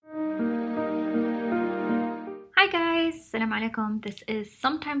Assalamu alaikum. This is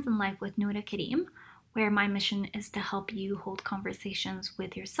Sometimes in Life with Noura Kareem, where my mission is to help you hold conversations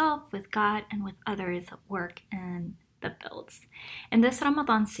with yourself, with God, and with others at work and the fields. In this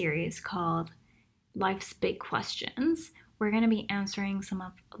Ramadan series called Life's Big Questions, we're going to be answering some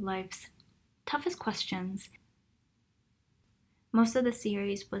of life's toughest questions. Most of the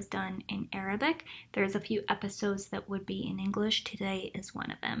series was done in Arabic. There's a few episodes that would be in English. Today is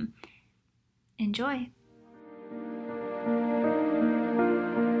one of them. Enjoy!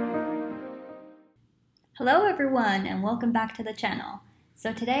 Hello everyone and welcome back to the channel.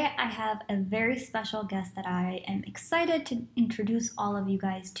 So today I have a very special guest that I am excited to introduce all of you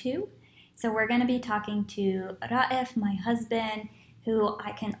guys to. So we're going to be talking to Raif, my husband, who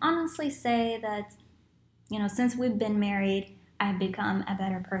I can honestly say that, since we've been married, I've become a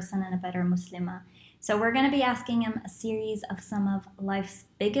better person and a better Muslima. So we're going to be asking him a series of some of life's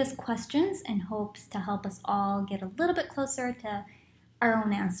biggest questions in hopes to help us all get a little bit closer to our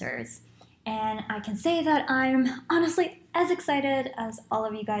own answers. And I can say that I'm honestly as excited as all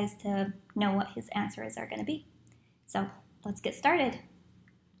of you guys to know what his answers are going to be. So let's get started.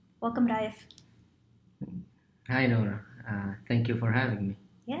 Welcome, Raif. Hi, Noura. Thank you for having me.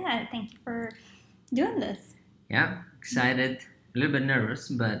 Yeah, thank you for doing this. Yeah, excited, a little bit nervous,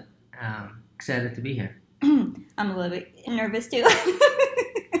 but excited to be here. I'm a little bit nervous too.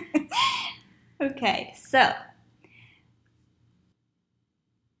 Okay, so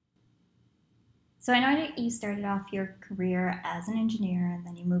I know that you started off your career as an engineer and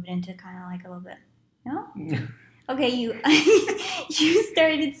then you moved into kind of like a little bit, no? Okay, you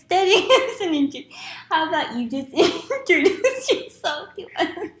started studying as an engineer. How about you just introduce yourself to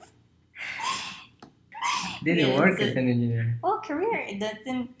us? Didn't work as an engineer. Well, career.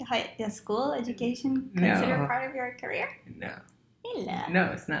 Doesn't the school education consider part of your career? No. Yeah.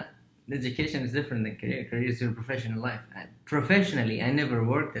 No, it's not. Education is different than career. Career is your professional life. Professionally, I never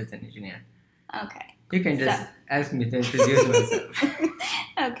worked as an engineer. Okay. You can just ask me to introduce myself.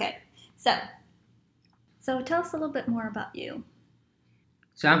 Okay. So tell us a little bit more about you.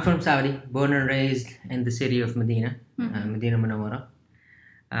 So I'm from Saudi, born and raised in the city of Medina, Medina Munawwara.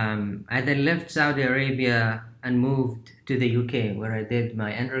 I then left Saudi Arabia and moved to the UK where I did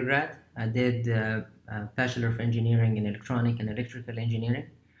my undergrad. I did a Bachelor of Engineering in Electronic and Electrical Engineering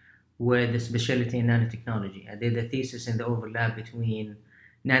with a specialty in nanotechnology. I did a thesis in the overlap between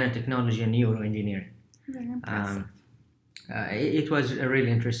nanotechnology and neuroengineering. Very impressive. It was a really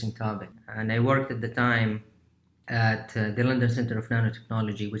interesting topic. And I worked at the time at the London Centre of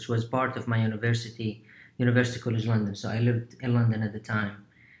Nanotechnology, which was part of my University College London. So I lived in London at the time.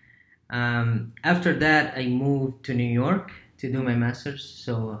 After that, I moved to New York to do my master's.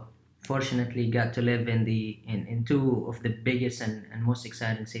 So fortunately, got to live in two of the biggest and most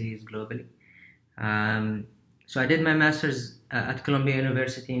exciting cities globally. So I did my master's at Columbia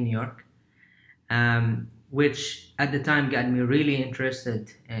University in New York, which at the time got me really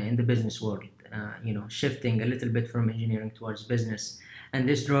interested in the business world. Shifting a little bit from engineering towards business. And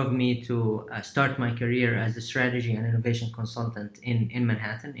this drove me to start my career as a strategy and innovation consultant in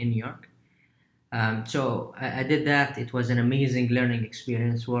Manhattan, in New York. So I did that. It was an amazing learning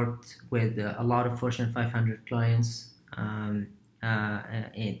experience. Worked with a lot of Fortune 500 clients in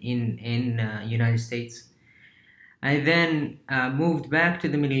United States. I then moved back to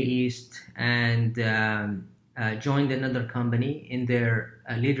the Middle East and joined another company in their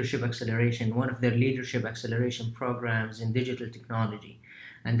leadership acceleration, one of their leadership acceleration programs in digital technology.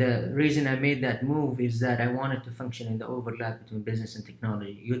 And the reason I made that move is that I wanted to function in the overlap between business and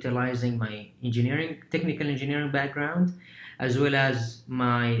technology, utilizing my technical engineering background, as well as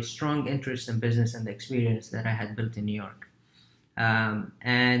my strong interest in business and the experience that I had built in New York.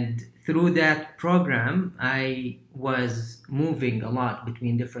 And through that program, I was moving a lot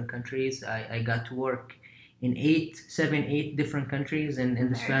between different countries. I got to work in 8 different countries in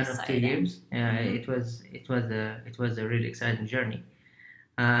the span of 2 years. It was a really exciting journey.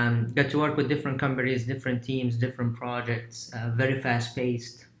 Got to work with different companies, different teams, different projects, very fast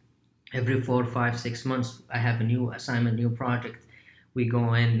paced. Every 4, 5, 6 months, I have a new assignment, new project. We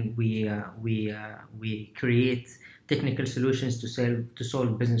go in, we create technical solutions to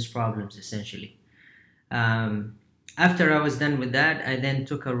solve business problems, essentially. After I was done with that, I then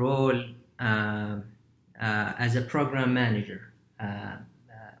took a role as a program manager,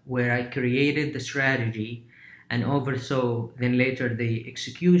 where I created the strategy and oversaw then later the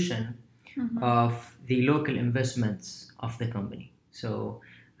execution of the local investments of the company. So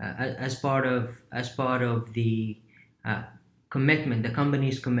as part of the commitment, the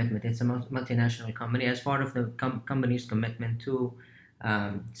company's commitment, it's a multinational company, as part of the company's commitment to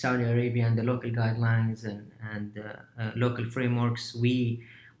Saudi Arabia and the local guidelines and local frameworks, we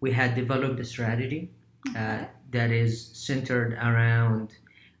had developed a strategy that is centered around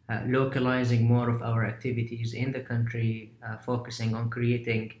localizing more of our activities in the country, focusing on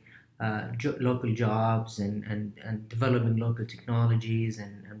creating local jobs and developing local technologies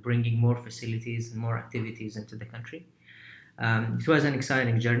and bringing more facilities and more activities into the country. It was an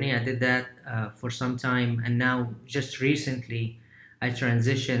exciting journey. I did that for some time, and now just recently I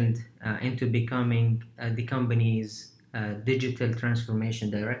transitioned into becoming the company's digital transformation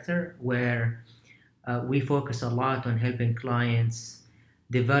director, where we focus a lot on helping clients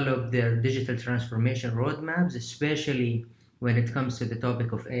develop their digital transformation roadmaps, especially when it comes to the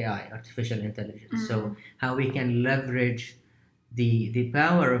topic of AI, artificial intelligence. Mm-hmm. So how we can leverage the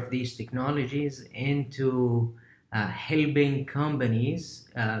power of these technologies into helping companies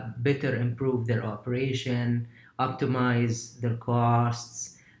better improve their operation, optimize their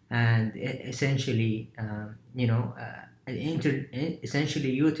costs, and essentially,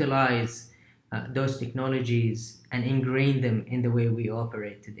 essentially utilize those technologies and ingrain them in the way we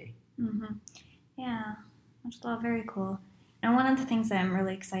operate today. Mm-hmm. Yeah, mashallah, very cool. And one of the things that I'm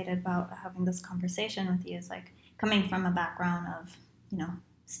really excited about having this conversation with you is like coming from a background of,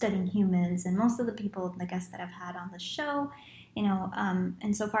 studying humans, and most of the people, the guests that I've had on the show,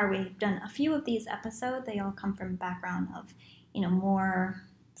 and so far we've done a few of these episodes. They all come from a background of, more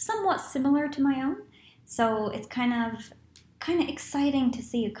somewhat similar to my own. So it's kind of exciting to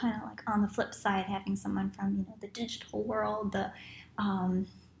see you kind of like on the flip side, having someone from, the digital world, I'm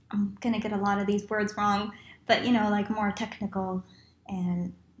going to get a lot of these words wrong, but, like more technical,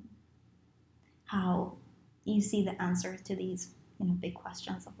 and how you see the answers to these, big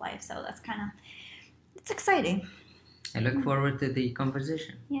questions of life. So that's it's exciting. I look forward to the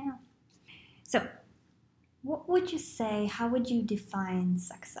conversation. Yeah. So what would you say, how would you define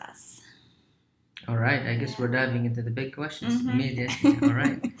success? All right. I guess we're diving into the big questions immediately. All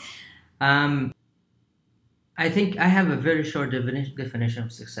right. I think I have a very short definition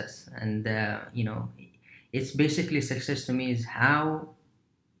of success. And, it's basically success to me is how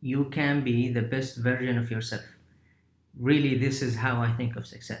you can be the best version of yourself. Really, this is how I think of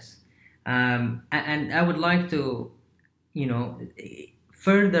success. And I would like to,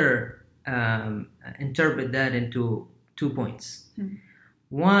 further interpret that into 2 points.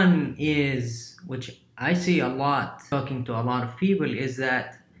 One is, which I see a lot talking to a lot of people, is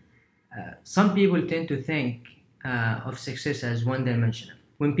that some people tend to think of success as one-dimensional.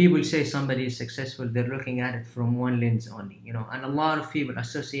 When people say somebody is successful, they're looking at it from one lens only, and a lot of people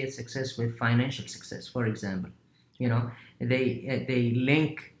associate success with financial success, for example. They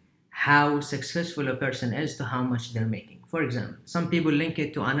link how successful a person is to how much they're making. For example, some people link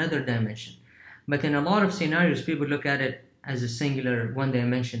it to another dimension, but in a lot of scenarios, people look at it as a singular,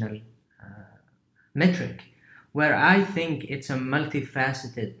 one-dimensional metric, where I think it's a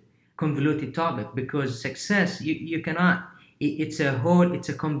multifaceted, convoluted topic, because success, you cannot, it's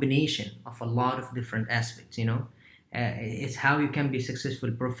a combination of a lot of different aspects, it's how you can be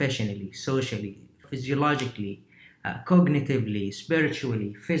successful professionally, socially, physiologically, cognitively,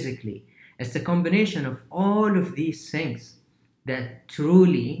 spiritually, physically. It's the combination of all of these things that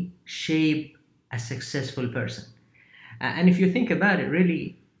truly shape a successful person. And if you think about it,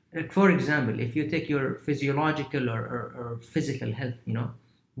 really, like for example, if you take your physiological or physical health,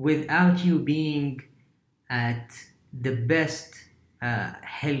 without you being at the best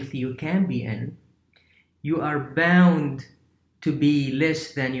health you can be in, you are bound to be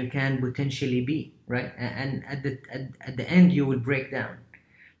less than you can potentially be, right? And at the end, you will break down.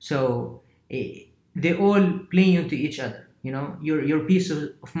 So they all play into each other. Your peace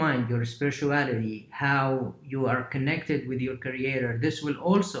of mind, your spirituality, how you are connected with your Creator. This will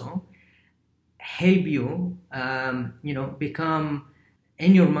also help you, become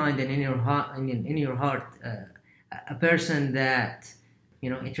in your mind and in your heart, a person that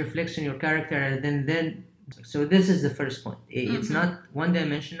it reflects on your character, and then. So this is the first point. It's not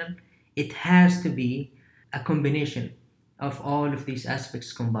one-dimensional. It has to be a combination of all of these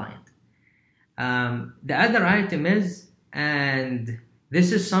aspects combined. The other item is, and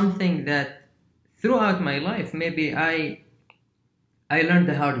this is something that throughout my life, maybe I learned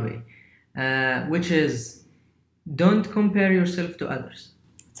the hard way, which is don't compare yourself to others.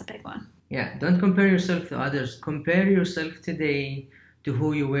 It's a big one. Yeah, don't compare yourself to others. Compare yourself today to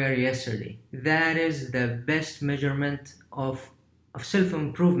who you were yesterday. That is the best measurement of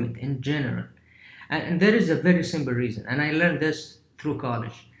self-improvement in general. And there is a very simple reason, and I learned this through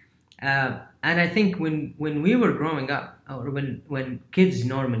college. And I think when we were growing up, or when kids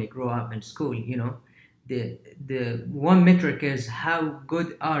normally grow up in school, the one metric is how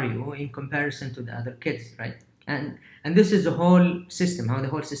good are you in comparison to the other kids, right? And this is the whole system, how the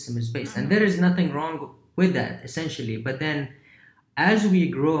whole system is based, and there is nothing wrong with that essentially. But then, as we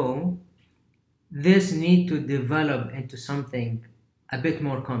grow, this need to develop into something a bit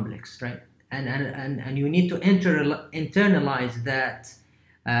more complex, right? And you need to internalize that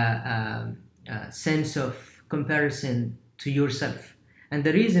sense of comparison to yourself. And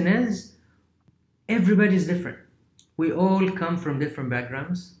the reason is everybody is different. We all come from different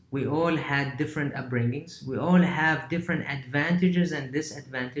backgrounds. We all had different upbringings. We all have different advantages and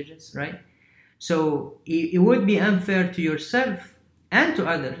disadvantages, right? So it would be unfair to yourself and to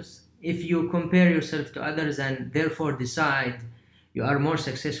others if you compare yourself to others and therefore decide you are more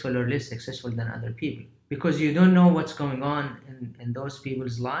successful or less successful than other people, because you don't know what's going on in those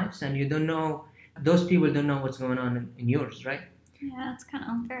people's lives, and you don't know, those people don't know what's going on in yours, right? Yeah, it's kind of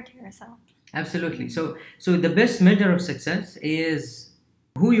unfair to yourself. Absolutely. So the best measure of success is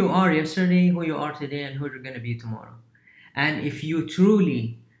who you are yesterday, who you are today, and who you're going to be tomorrow. And if you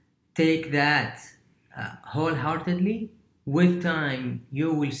truly take that wholeheartedly, with time,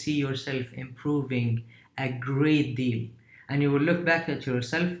 you will see yourself improving a great deal. And you will look back at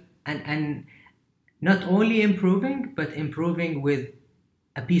yourself and not only improving, but improving with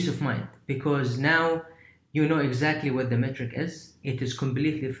a peace of mind. Because now you know exactly what the metric is. It is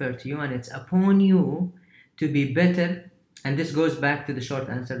completely fair to you, and it's upon you to be better. And this goes back to the short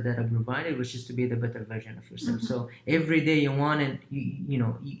answer that I provided, which is to be the better version of yourself. Mm-hmm. So every day you want it,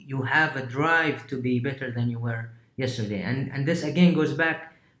 you have a drive to be better than you were yesterday. And this again goes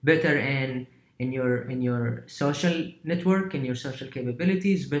back better in your social network, in your social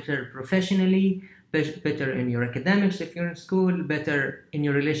capabilities, better professionally, better in your academics if you're in school, better in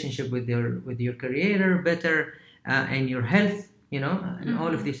your relationship with your career, better in your health, and mm-hmm.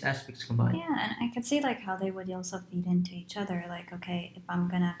 all of these aspects combined. Yeah, and I could see like how they would also feed into each other. Like, okay, if I'm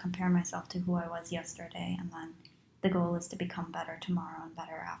gonna compare myself to who I was yesterday, and then the goal is to become better tomorrow and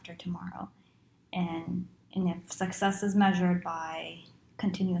better after tomorrow, and if success is measured by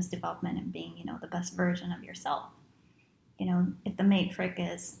continuous development and being, the best version of yourself, if the metric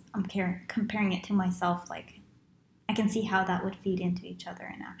is I'm comparing it to myself, like I can see how that would feed into each other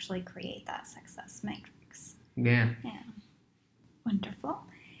and actually create that success matrix. Yeah. Wonderful.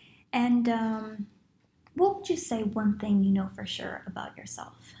 And what would you say one thing you know for sure about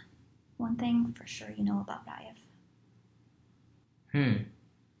yourself? One thing for sure you know about Raif?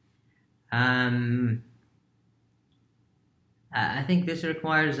 I think this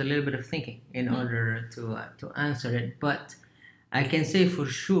requires a little bit of thinking in order to answer it, but I can say for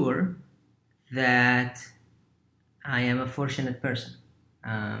sure that I am a fortunate person.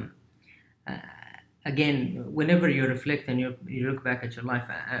 Again, whenever you reflect and you look back at your life,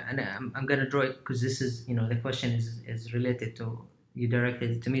 and I'm going to draw it because this is, the question is related to, you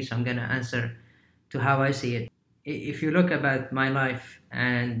directed it to me, so I'm going to answer to how I see it. If you look about my life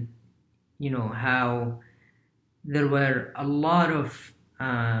and, how there were a lot of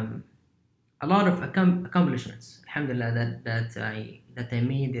accomplishments, alhamdulillah, that I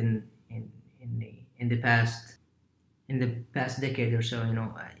made in the past decade or so.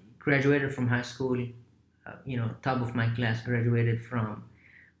 I graduated from high school, top of my class, graduated from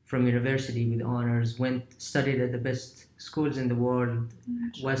university with honors, studied at the best schools in the world,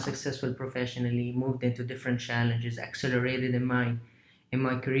 was successful professionally, moved into different challenges, accelerated in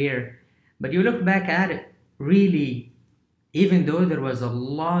my career. But you look back at it, really, even though there was a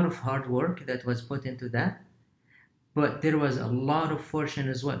lot of hard work that was put into that, but there was a lot of fortune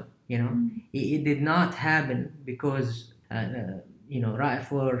as well. It did not happen because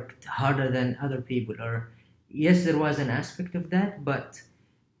Raif worked harder than other people, or yes, there was an aspect of that, but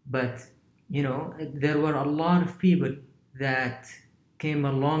there were a lot of people that came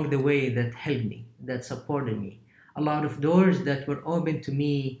along the way that helped me, that supported me, a lot of doors that were open to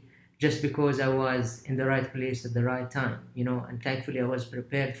me just because I was in the right place at the right time, and thankfully I was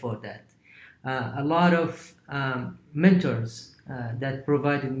prepared for that. A lot of mentors that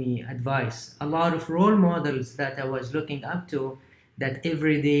provided me advice, a lot of role models that I was looking up to, that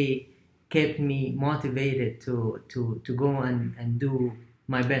every day kept me motivated to go and do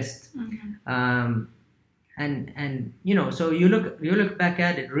my best. Mm-hmm. So you look back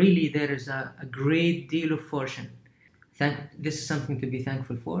at it, really there is a great deal of fortune. This is something to be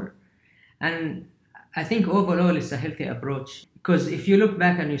thankful for. And I think overall it's a healthy approach, because if you look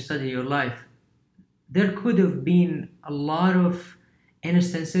back and you study your life, there could have been a lot of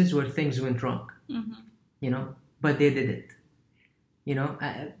instances where things went wrong, mm-hmm. But they didn't.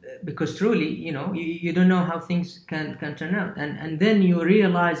 because truly, you don't know how things can turn out. And then you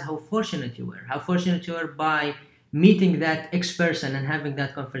realize how fortunate you were by meeting that X person and having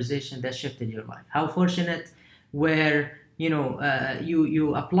that conversation that shifted your life. How fortunate where,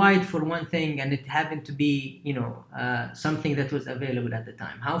 you applied for one thing and it happened to be, something that was available at the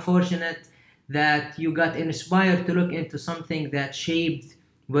time. How fortunate that you got inspired to look into something that shaped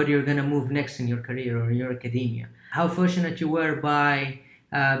where you're going to move next in your career or your academia. How fortunate you were by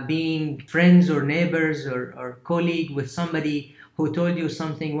being friends or neighbors or colleague with somebody who told you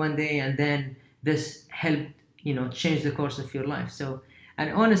something one day, and then this helped, change the course of your life. So,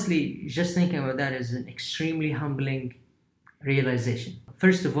 and honestly, just thinking about that is an extremely humbling realization.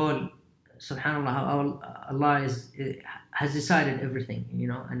 First of all, subhanallah, how Allah has decided everything,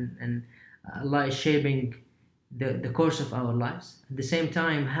 and Allah is shaping the course of our lives. At the same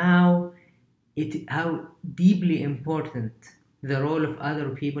time, how deeply important the role of other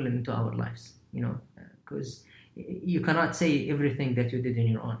people into our lives, because you cannot say everything that you did in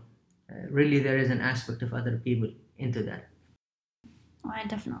your own. Really, there is an aspect of other people into that. Well, I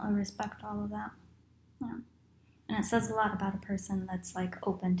definitely respect all of that. Yeah. And it says a lot about a person that's like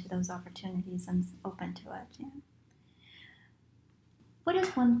open to those opportunities and open to it. Yeah. What is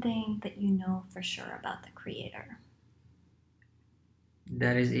one thing that you know for sure about the Creator?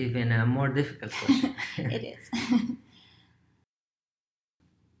 That is even a more difficult question. It is.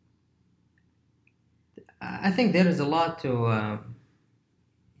 I think there is a lot to,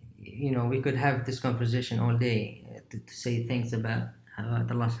 we could have this conversation all day to say things about Allah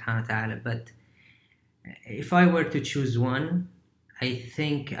subhanahu wa ta'ala. But if I were to choose one, I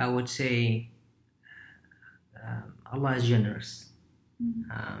think I would say Allah is generous.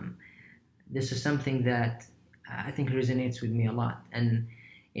 Mm-hmm. This is something that I think resonates with me a lot, and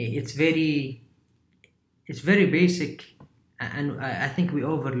it's very basic, and I think we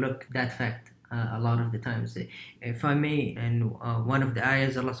overlook that fact a lot of the times. If I may, and one of the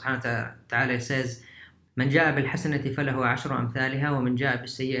ayahs, Allah subhanahu wa ta'ala says, من جاء بالحسنة فله عشر أمثالها ومن جاء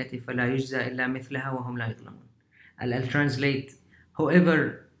بالسيئة فلا يجزى إلا مثلها وهم لا يظلمون. I'll translate,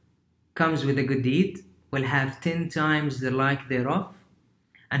 whoever comes with a good deed will have 10 times the like thereof,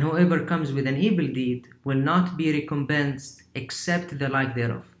 and whoever comes with an evil deed will not be recompensed except the like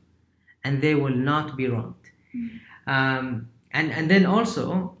thereof, and they will not be wronged. Mm-hmm. And then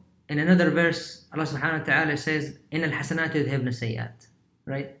also in another verse, Allah subhanahu wa ta'ala says, إن الحسنات يذهبن السيئات,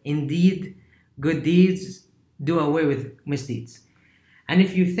 right? Indeed, good deeds do away with misdeeds. And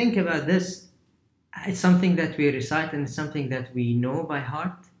if you think about this, it's something that we recite and it's something that we know by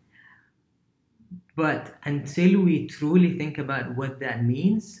heart. But until we truly think about what that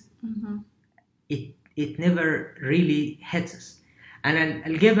means, mm-hmm. it never really hits us. And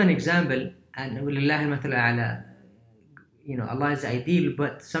I'll give an example. And Allah is ideal,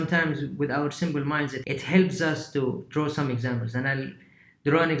 but sometimes with our simple minds, it helps us to draw some examples. And I'll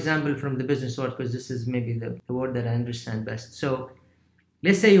draw an example from the business world because this is maybe the word that I understand best. So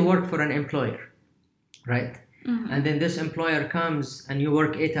let's say you work for an employer, right? Mm-hmm. And then this employer comes and you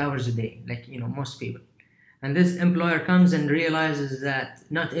work 8 hours a day, like, most people. And this employer comes and realizes that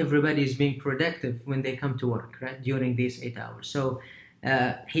not everybody is being productive when they come to work, right, during these 8 hours. So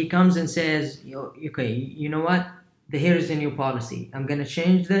he comes and says, okay, you know what? Here is a new policy. I'm going to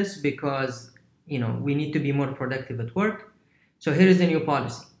change this because, we need to be more productive at work. So here is the new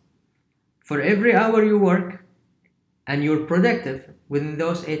policy. For every hour you work and you're productive within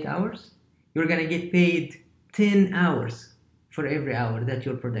those 8 hours, you're going to get paid 10 hours for every hour that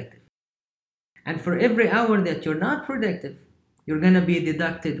you're productive. And for every hour that you're not productive, you're going to be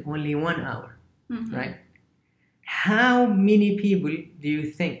deducted only 1 hour, mm-hmm. right? How many people do you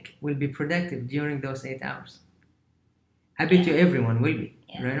think will be productive during those 8 hours? I bet you everyone will be,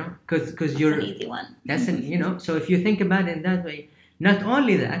 right? Because you're an easy one. That's So if you think about it that way, not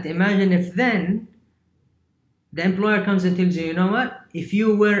only that, imagine if then the employer comes and tells you, you know what? If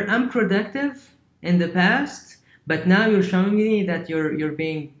you were unproductive in the past, but now you're showing me that you're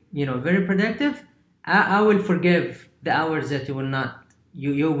being, very productive, I will forgive the hours that you were not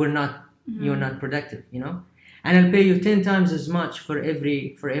mm-hmm. you're not productive, and I'll pay you 10 times as much for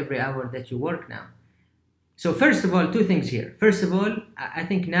every hour that you work now. So first of all, two things here. First of all, I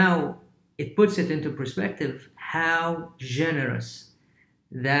think now it puts it into perspective how generous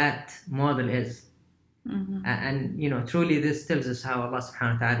that model is. Mm-hmm. And truly this tells us how Allah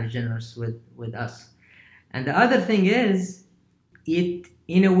subhanahu wa ta'ala is generous with us. And the other thing is, it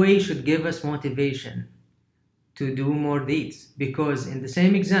in a way should give us motivation to do more deeds, because in the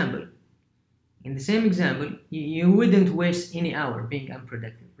same example, you wouldn't waste any hour being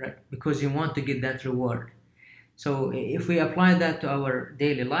unproductive, right? Because you want to get that reward. So if we apply that to our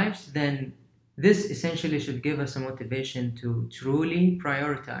daily lives, then this essentially should give us a motivation to truly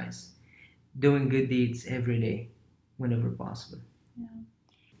prioritize doing good deeds every day whenever possible. Yeah.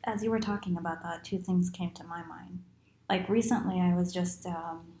 As you were talking about that, two things came to my mind. Like recently,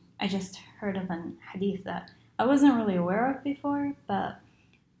 I just heard of an hadith that I wasn't really aware of before, but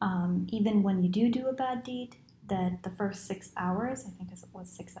even when you do a bad deed, that the first 6 hours, I think it was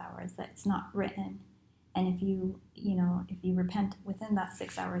 6 hours, that it's not written. And if if you repent within that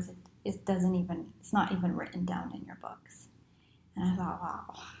 6 hours, it's not even written down in your books. And I thought,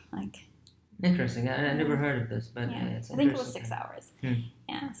 wow, like. Interesting. I never heard of this, but yeah, it's I think it was 6 hours.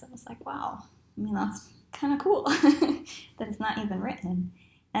 Yeah, so I was like, wow. I mean, that's kind of cool that it's not even written.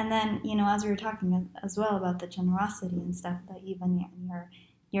 And then, as we were talking as well about the generosity and stuff, that even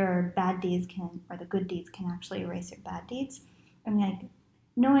your bad deeds or the good deeds can actually erase your bad deeds. I mean, like,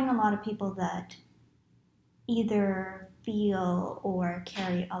 knowing a lot of people that either feel or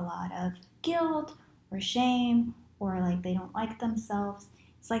carry a lot of guilt or shame, or like they don't like themselves.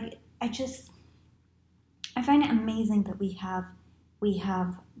 It's like, I find it amazing that we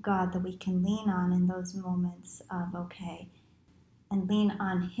have God that we can lean on in those moments of okay, and lean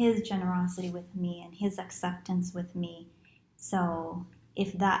on His generosity with me and His acceptance with me. So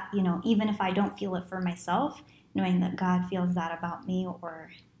if that, even if I don't feel it for myself, knowing that God feels that about me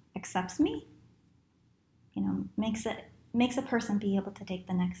or accepts me, makes a person be able to take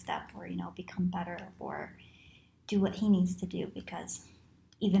the next step or, become better or do what he needs to do, because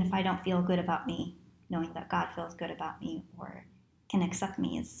even if I don't feel good about me, knowing that God feels good about me or can accept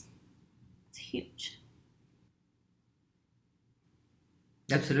me it's huge.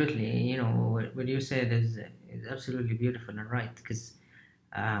 Absolutely. What you said is absolutely beautiful and right, because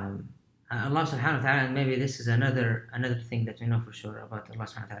Allah subhanahu wa ta'ala, and maybe this is another thing that we know for sure about Allah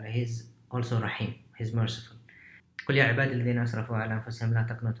subhanahu wa ta'ala, He's also Rahim, He's merciful. قل يا عبادي الذين أسرفوا على أنفسهم لا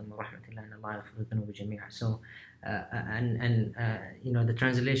تقنطوا من رحمة الله إن الله يغفر الذنوب جميعا. So the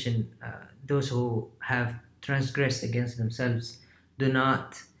translation, those who have transgressed against themselves, do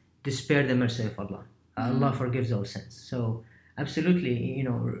not despair the mercy of Allah. Allah forgives all sins. So absolutely,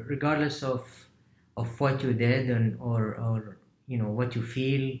 regardless of what you did or what you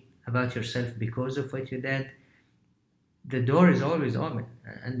feel about yourself because of what you did, the door is always open,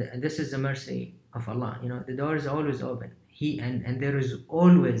 and this is the mercy of Allah. The door is always open. And there is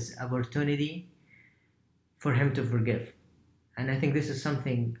always opportunity for Him to forgive. And I think this is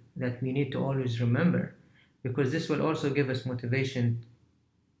something that we need to always remember, because this will also give us motivation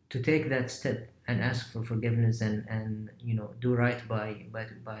to take that step and ask for forgiveness and do right by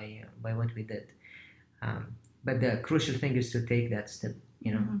what we did. But the crucial thing is to take that step.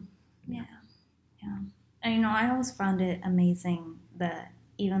 Yeah. And I always found it amazing that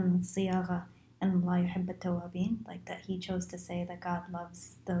even Siyagha and Allah yuhibbu at-tawwabin, like that He chose to say that God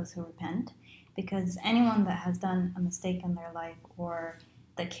loves those who repent, because anyone that has done a mistake in their life or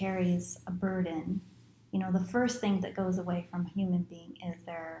that carries a burden, the first thing that goes away from a human being is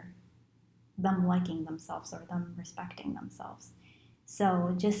them liking themselves or them respecting themselves.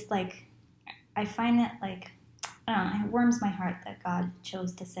 So just like, I find it like, I don't know, it warms my heart that God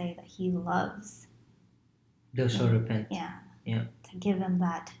chose to say that He loves those who repent. Yeah. Yeah. To give them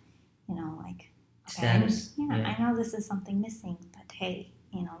that, like, okay, status. I know this is something missing, but hey,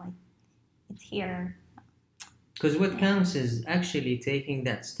 like, it's here. Because what counts is actually taking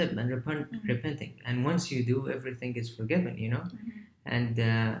that step and repenting. And once you do, everything is forgiven, And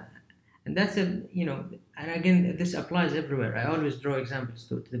that's and again, this applies everywhere. I always draw examples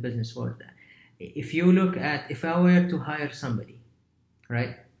to the business world. If I were to hire somebody,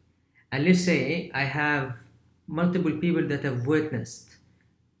 right? And let's say I have multiple people that have witnessed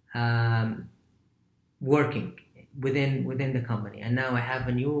working within the company, and now I have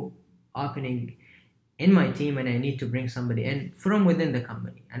a new opening in my team, and I need to bring somebody in from within the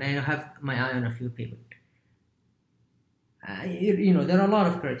company, and I have my eye on a few people. There are a lot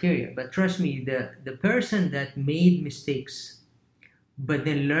of criteria, but trust me, the person that made mistakes, but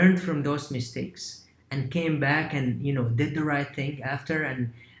then learned from those mistakes and came back and did the right thing after,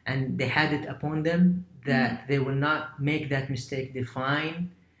 and they had it upon them that they will not make that mistake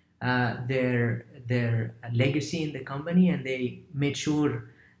define their legacy in the company, and they made sure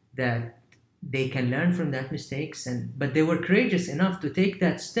that they can learn from that mistakes, but they were courageous enough to take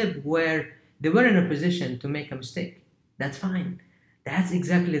that step where they were in a position to make a mistake. That's fine. That's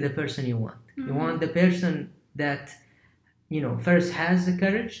exactly the person you want. You want the person that first has the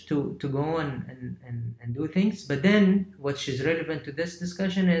courage to go and do things, but then what is relevant to this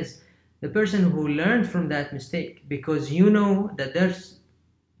discussion is the person who learned from that mistake, because that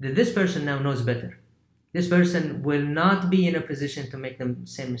this person now knows better. this person will not be in a position to make the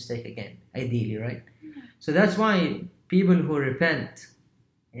same mistake again, ideally, right? So that's why people who repent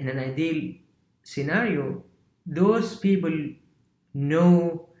in an ideal scenario, those people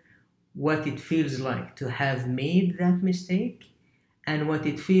know what it feels like to have made that mistake and what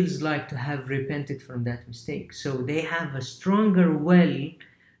it feels like to have repented from that mistake. So they have a stronger will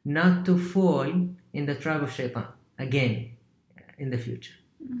not to fall in the trap of shaitan again in the future.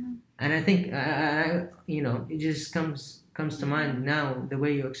 Mm-hmm. And I think, it just comes to mind now the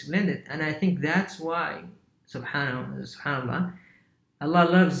way you explained it. And I think that's why, subhanallah, Allah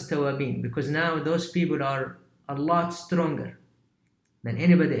loves tawabin, because now those people are a lot stronger than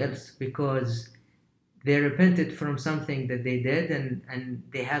anybody else, because they repented from something that they did, and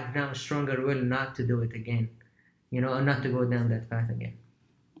they have now stronger will not to do it again, and not to go down that path again.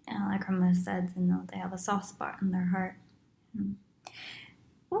 And like Ramah said, they have a soft spot in their heart.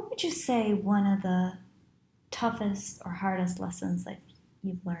 What would you say one of the toughest or hardest lessons that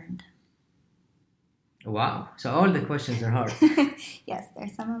you've learned? Wow. So all the questions are hard. Yes, they're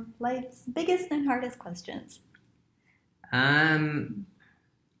some of life's biggest and hardest questions.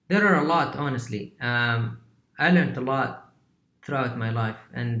 There are a lot, honestly. I learned a lot throughout my life,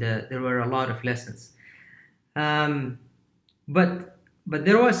 and there were a lot of lessons. But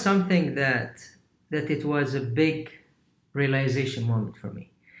there was something that it was a big realization moment for me.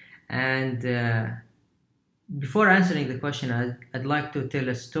 And before answering the question, I'd like to tell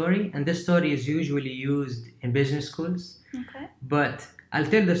a story, and this story is usually used in business schools. Okay. But I'll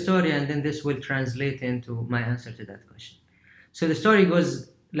tell the story, and then this will translate into my answer to that question. So the story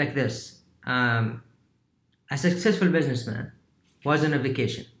goes like this. A successful businessman was on a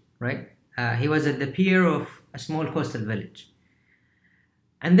vacation, right? He was at the pier of a small coastal village.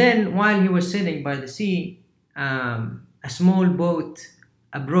 And then while he was sitting by the sea, a small boat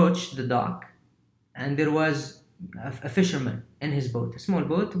approached the dock, and there was a fisherman in his boat, a small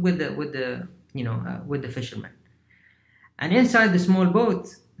boat with the fisherman. And inside the small boat,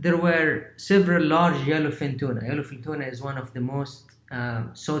 there were several large yellowfin tuna. Yellowfin tuna is one of the most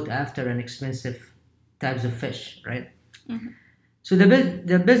sought after and expensive types of fish, right? Mm-hmm. So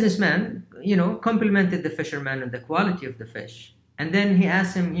the businessman, complimented the fisherman on the quality of the fish, and then he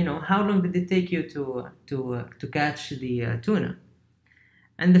asked him, how long did it take you to catch the tuna?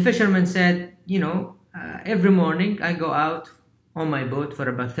 And the fisherman said, every morning I go out on my boat for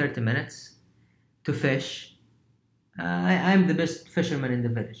about 30 minutes to fish. I'm the best fisherman in the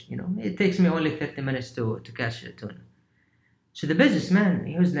village. It takes me only 30 minutes to catch the tuna. So the businessman,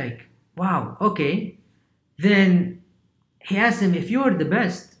 he was like, wow, okay. Then he asked him, if you're the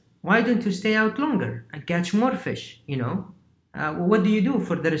best, why don't you stay out longer and catch more fish? What do you do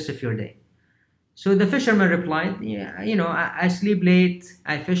for the rest of your day? So the fisherman replied, I sleep late,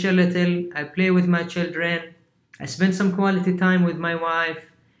 I fish a little, I play with my children, I spend some quality time with my wife.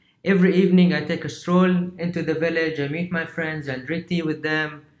 Every evening I take a stroll into the village, I meet my friends, I drink tea with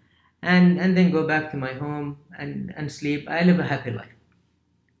them, and then go back to my home and sleep. I live a happy life.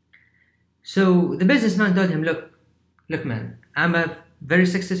 So the businessman told him, look man, I'm a very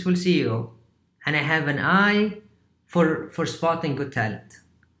successful CEO, and I have an eye for spotting good talent,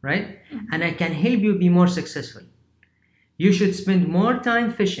 right? Mm-hmm. And I can help you be more successful. You should spend more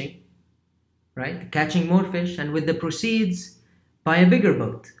time fishing, right? Catching more fish, and with the proceeds, buy a bigger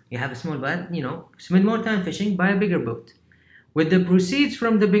boat. You have a small boat, spend more time fishing, buy a bigger boat. With the proceeds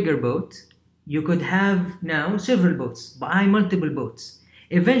from the bigger boat, you could have now several boats, buy multiple boats.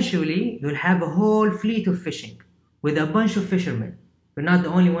 Eventually, you'll have a whole fleet of fishing with a bunch of fishermen. You're not the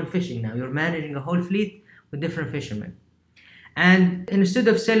only one fishing now. You're managing a whole fleet with different fishermen. And instead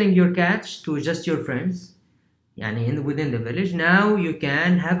of selling your catch to just your friends, within the village, now you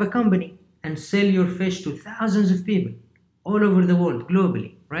can have a company and sell your fish to thousands of people all over the world,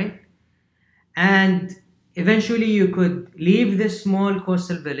 globally, right? And eventually you could leave this small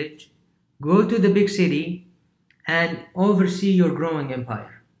coastal village, go to the big city, and oversee your growing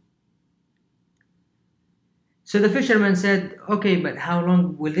empire. So the fisherman said, okay, but how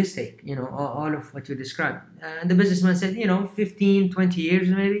long will this take? All of what you described. And the businessman said, 15, 20 years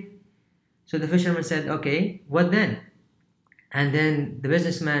maybe. So the fisherman said, okay, what then? And then the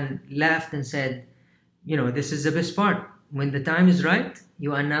businessman laughed and said, this is the best part. When the time is right,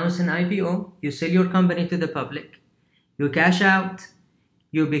 you announce an IPO, you sell your company to the public, you cash out,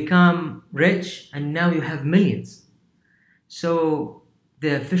 you become rich, and now you have millions. So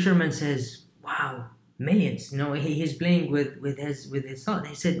the fisherman says, wow, millions. He's playing with his thought.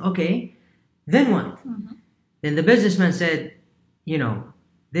 He said, okay, then what? Mm-hmm. Then the businessman said,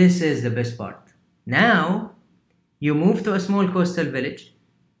 this is the best part. Now, you move to a small coastal village,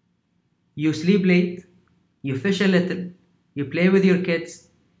 you sleep late, you fish a little, you play with your kids,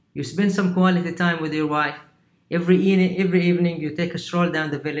 you spend some quality time with your wife. Every evening you take a stroll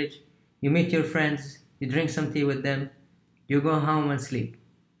down the village, you meet your friends, you drink some tea with them, you go home and sleep.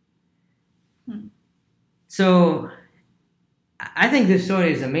 So I think this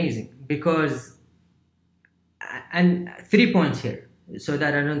story is amazing because, and 3 points here, so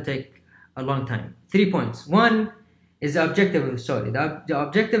that I don't take a long time. 3 points. One is the objective of the story. The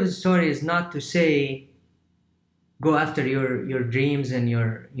objective of the story is not to say, go after your dreams and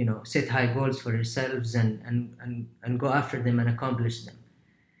set high goals for yourselves and go after them and accomplish them.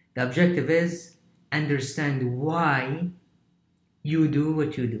 The objective is understand why you do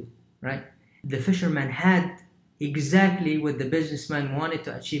what you do, right? The fisherman had exactly what the businessman wanted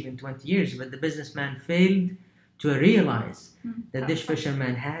to achieve in 20 years, but the businessman failed to realize that this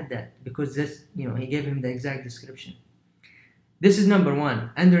fisherman had that because he gave him the exact description. This is number one.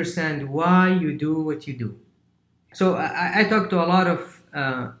 Understand why you do what you do. So I talk to a lot of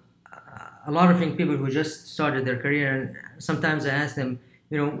young people who just started their career, and sometimes I ask them,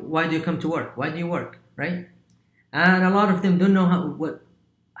 why do you come to work? Why do you work, right? And a lot of them don't know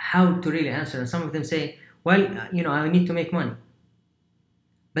how to really answer. And some of them say, well, I need to make money.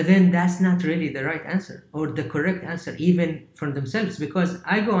 But then that's not really the right answer or the correct answer, even from themselves, because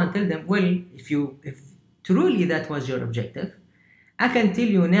I go and tell them, well, if truly that was your objective, I can tell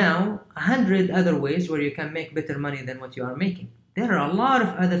you now 100 other ways where you can make better money than what you are making. There are a lot of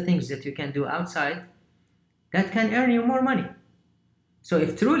other things that you can do outside that can earn you more money. So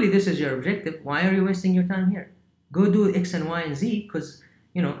if truly this is your objective, why are you wasting your time here? Go do X and Y and Z, because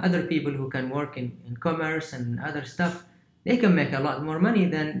other people who can work in commerce and other stuff, they can make a lot more money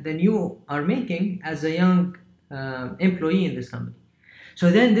than you are making as a young employee in this company.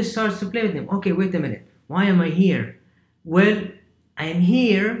 So then this starts to play with them. Okay, wait a minute. Why am I here? Well, I'm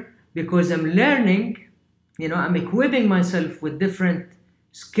here because I'm learning, I'm equipping myself with different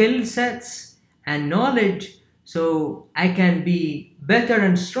skill sets and knowledge so I can be better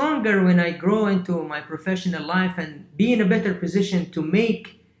and stronger when I grow into my professional life and be in a better position to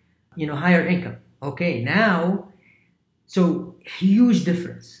make, higher income. Okay, now, so huge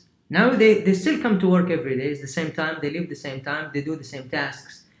difference. Now they still come to work every day. It's the same time, they live the same time, they do the same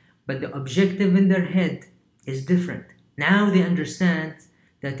tasks, but the objective in their head is different. Now they understand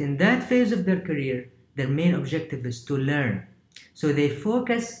that in that phase of their career, their main objective is to learn. So they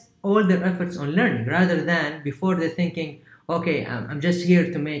focus all their efforts on learning rather than before they're thinking, okay, I'm just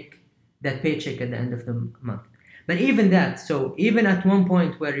here to make that paycheck at the end of the month. But even that, so even at one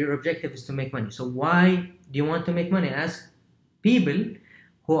point where your objective is to make money, so why do you want to make money? Ask people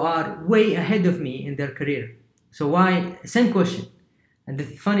who are way ahead of me in their career. So why? Same question. And the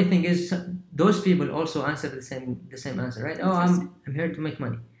funny thing is, those people also answer the same answer, right? Oh, I'm here to make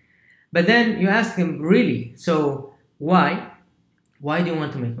money. But then you ask them, really, so why? Why do you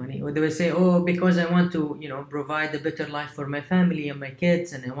want to make money? Or they will say, oh, because I want to, provide a better life for my family and my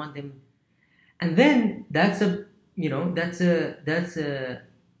kids, and I want them. And then that's the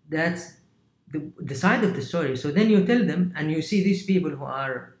side of the story. So then you tell them, and you see these people who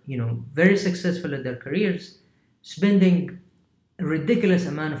are, very successful at their careers, spending a ridiculous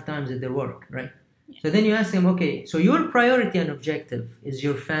amount of time at their work, right? Yeah. So then you ask them, okay, so your priority and objective is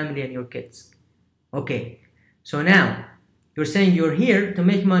your family and your kids. Okay, so now you're saying you're here to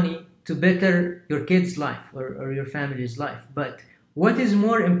make money to better your kids' life or your family's life. But what is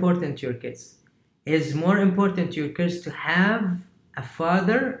more important to your kids? Is more important to your kids to have a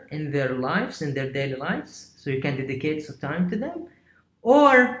father in their lives, in their daily lives, so you can dedicate some time to them,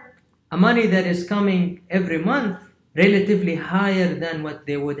 or a money that is coming every month relatively higher than what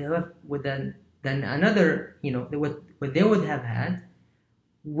they would have than another, what they would have had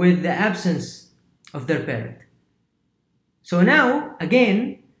with the absence of their parent. So now,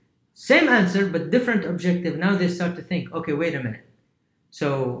 again, same answer, but different objective. Now they start to think, okay, wait a minute.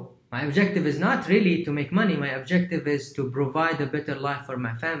 So my objective is not really to make money. My objective is to provide a better life for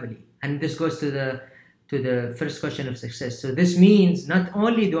my family. And this goes to the first question of success. So this means not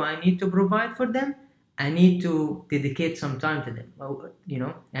only do I need to provide for them, I need to dedicate some time to them.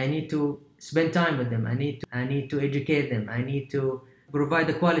 I need to spend time with them. I need to educate them. I need to provide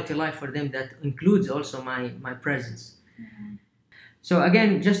a quality life for them that includes also my presence. Mm-hmm. So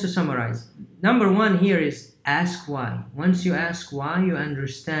again, just to summarize, number one here is ask why. Once you ask why, you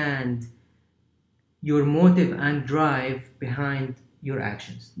understand your motive and drive behind your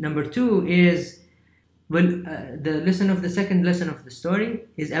actions. Number two is, the second lesson of the story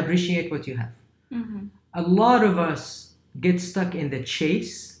is appreciate what you have. Mm-hmm. A lot of us get stuck in the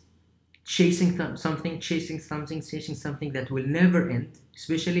chasing something that will never end,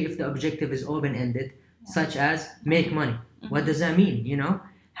 especially if the objective is open-ended. such as make money. What does that mean?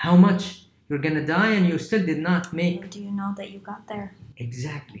 How much you're gonna die and you still did not make. Do you know that you got there?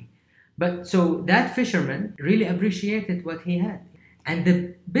 Exactly. But so that fisherman really appreciated what he had. And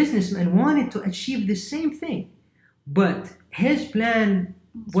the businessman wanted to achieve the same thing. But his plan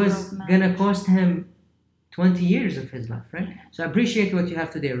was gonna cost him 20 years of his life, right? So appreciate what you have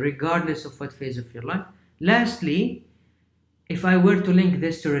today, regardless of what phase of your life. Lastly, if I were to link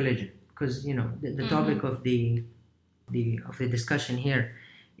this to religion, because the topic of the discussion here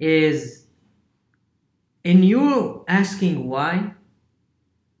is, in you asking why,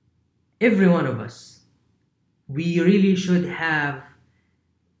 every one of us, we really should have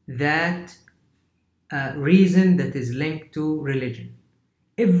that reason that is linked to religion.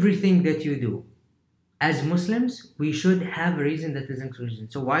 Everything that you do as Muslims, we should have a reason that is linked to religion.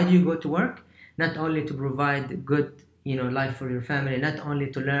 So why do you go to work? Not only to provide good life for your family, not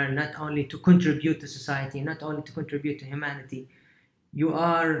only to learn, not only to contribute to society, not only to contribute to humanity. You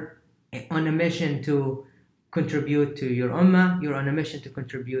are on a mission to contribute to your ummah, you're on a mission to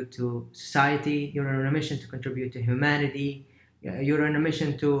contribute to society, you're on a mission to contribute to humanity, you're on a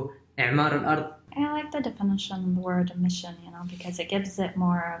mission to i'mar al-ard. I like the definition of the word mission, because it gives it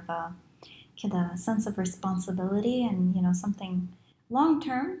more of a sense of responsibility and, something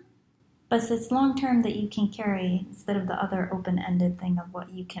long-term, but it's long-term that you can carry instead of the other open-ended thing of what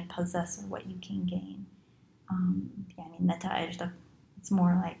you can possess or what you can gain. It's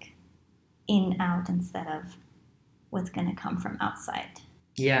more like in, out, instead of what's going to come from outside.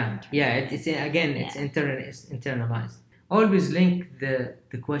 It's internalized. Always link the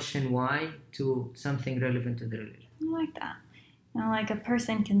question why to something relevant to the religion. I like that. Like a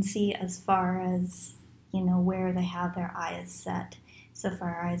person can see as far as, where they have their eyes set. So if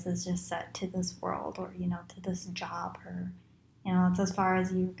our eyes is just set to this world or, to this job or, it's as far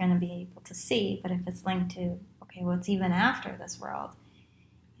as you're going to be able to see. But if it's linked to, okay, what's even after this world,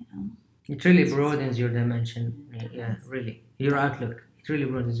 It really broadens your dimension. Yeah, really. Your outlook. It really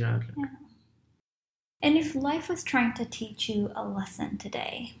broadens your outlook. Yeah. And if life was trying to teach you a lesson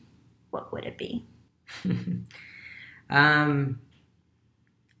today, what would it be?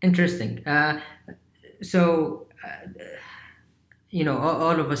 Interesting. All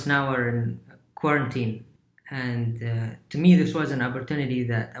of us now are in quarantine. And to me, this was an opportunity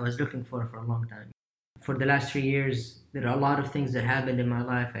that I was looking for a long time. For the last 3 years, there are a lot of things that happened in my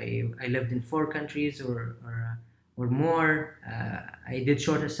life. I lived in 4 countries or more. I did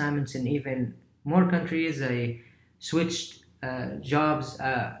short assignments in even more countries. I switched jobs.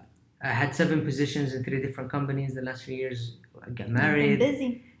 I had 7 positions in 3 different companies the last 3 years. I got married. You've been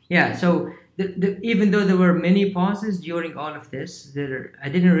busy. Yeah, so even though there were many pauses during all of this, I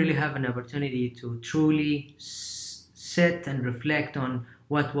didn't really have an opportunity to truly sit and reflect on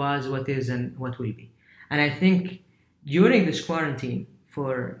what was, what is, and what will be. And I think during this quarantine,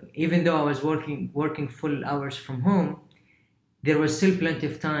 even though I was working full hours from home, there was still plenty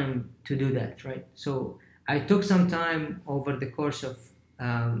of time to do that, right? So I took some time over the course of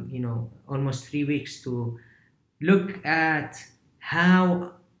almost 3 weeks to look at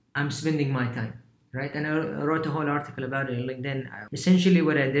how I'm spending my time, right? And I wrote a whole article about it on LinkedIn. Essentially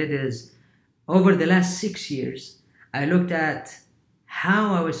what I did is, over the last 6 years, I looked at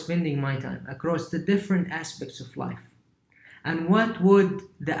how I was spending my time across the different aspects of life. And what would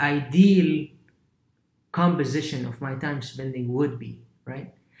the ideal composition of my time spending would be,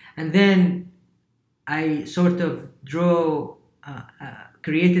 right? And then I sort of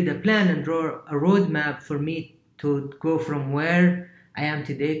created a plan and draw a roadmap for me to go from where I am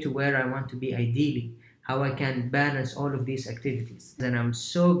today to where I want to be ideally, how I can balance all of these activities. And I'm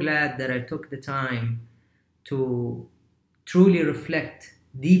so glad that I took the time to truly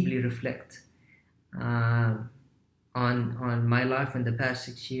deeply reflect on my life in the past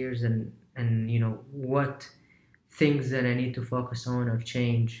 6 years and what things that I need to focus on or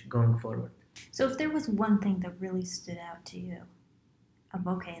change going forward. So if there was one thing that really stood out to you of,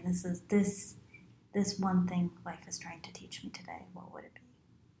 okay, this one thing life is trying to teach me today, what would it be?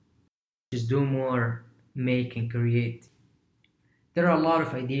 Just do more, make and create. There are a lot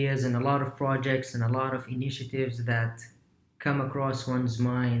of ideas and a lot of projects and a lot of initiatives that come across one's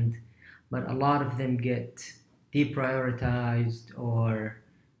mind, but a lot of them get deprioritized or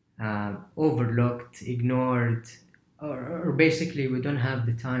overlooked, ignored, or basically we don't have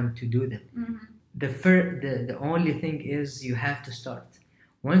the time to do them. Mm-hmm. The only thing is you have to start.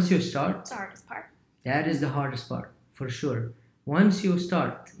 Once you start, that's the hardest part. That is the hardest part, for sure. Once you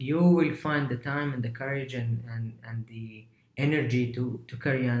start, you will find the time and the courage and the energy to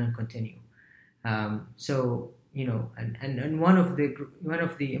carry on and continue. So and one of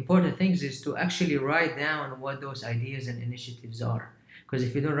the important things is to actually write down what those ideas and initiatives are. Because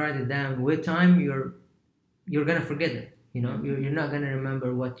if you don't write it down with time, you're gonna forget it. You're not gonna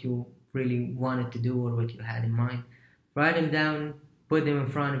remember what you really wanted to do or what you had in mind. Write them down, put them in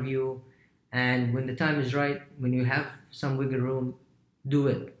front of you, and when the time is right, when you have some wiggle room, do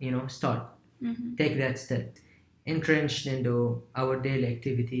it. Start. Take that step. Entrenched into our daily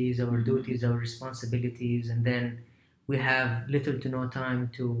activities, our duties, our responsibilities, and then we have little to no time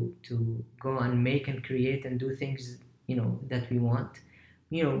to go and make and create and do things that we want.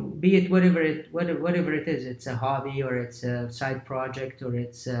 Be it whatever it is. It's a hobby, or it's a side project, or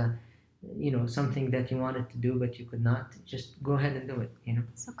it's something that you wanted to do but you could not. Just go ahead and do it.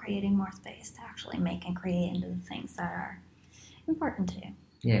 So creating more space to actually make and create into the things that are important to you.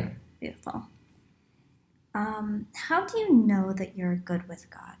 Yeah. Beautiful. How do you know that you're good with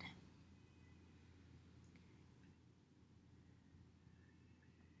God?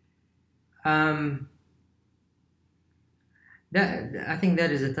 That I think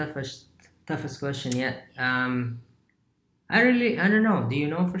that is the toughest question yet. I don't know. Do you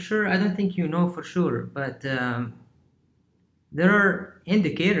know for sure? I don't think you know for sure, but there are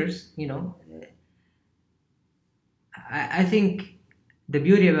indicators. I think the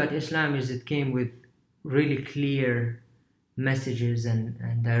beauty about Islam is it came with really clear messages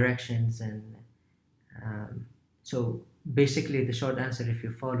and directions, and so basically the short answer, if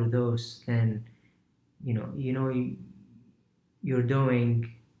you follow those, then you're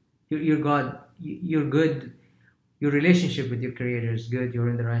doing you're God, you're good, your relationship with your creator is good, you're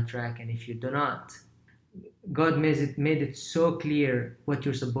on the right track. And if you do not, God made it so clear what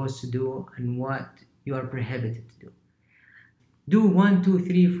you're supposed to do and what you are prohibited to do. Do 1, 2,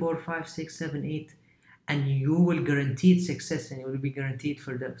 3, 4, 5, 6, 7, 8, and you will guaranteed success, and you will be guaranteed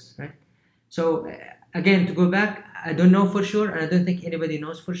for those, right? So again, to go back, I don't know for sure, and I don't think anybody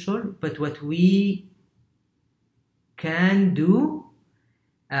knows for sure, but what we can do,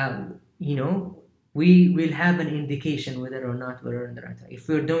 we will have an indication whether or not we're on the right track. If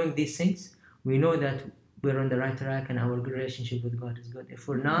we're doing these things, we know that we're on the right track and our relationship with God is good. If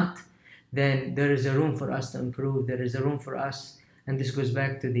we're not, then there is a room for us to improve. There is a room for us, and this goes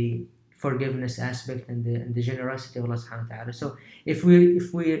back to the forgiveness aspect and the generosity of Allah subhanahu wa ta'ala. So if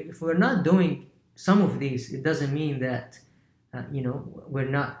we're not doing some of these, it doesn't mean that we're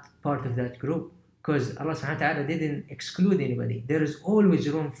not part of that group, because Allah subhanahu wa ta'ala didn't exclude anybody. There is always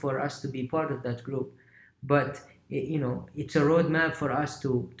room for us to be part of that group, but it's a roadmap for us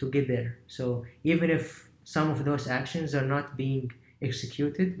to get there. So even if some of those actions are not being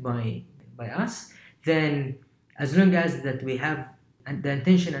executed by us, then as long as that we have the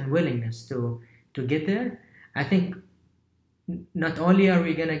intention and willingness to get there, I think not only are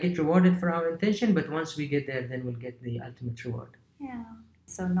we gonna get rewarded for our intention, but once we get there, then we'll get the ultimate reward. Yeah.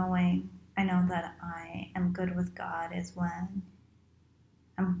 So I know that I am good with God is when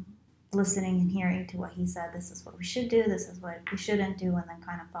I'm listening and hearing to what He said. This is what we should do. This is what we shouldn't do, and then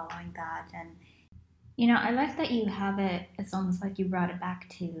kind of following that. And I like that you have it. It's almost like you brought it back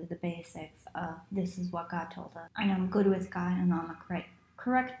to the basics of this is what God told us. I know I'm good with God and on the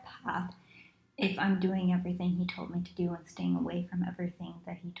correct path if I'm doing everything He told me to do and staying away from everything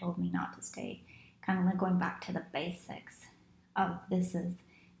that He told me not to stay. Kind of like going back to the basics of this is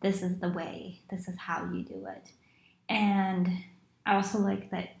the way, this is how you do it. And I also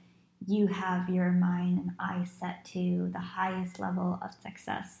like that you have your mind and eyes set to the highest level of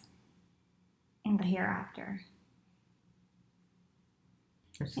success in the hereafter.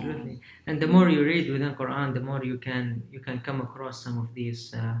 Absolutely. And the more you read within Quran, the more you can come across some of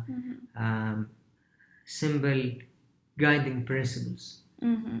these simple guiding principles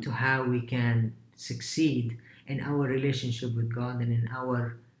to how we can succeed in our relationship with God and in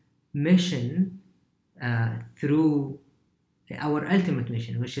our mission through our ultimate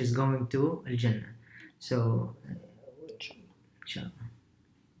mission, which is going to Al-Jannah. So, inshallah.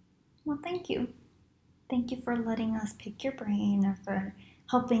 Well, thank you. Thank you for letting us pick your brain, or for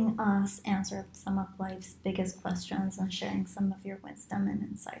helping us answer some of life's biggest questions and sharing some of your wisdom and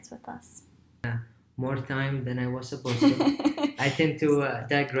insights with us. More time than I was supposed to. I tend to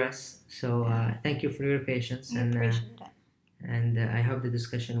digress. So thank you for your patience. I appreciate it. And I hope the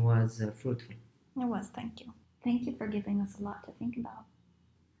discussion was fruitful. It was, thank you. Thank you for giving us a lot to think about.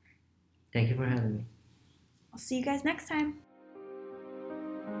 Thank you for having me. I'll see you guys next time.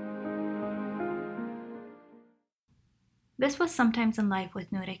 This was Sometimes in Life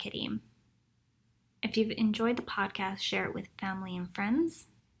with Noura Karim. If you've enjoyed the podcast, share it with family and friends.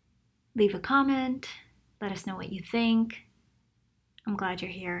 Leave a comment. Let us know what you think. I'm glad you're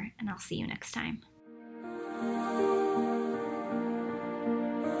here, and I'll see you next time.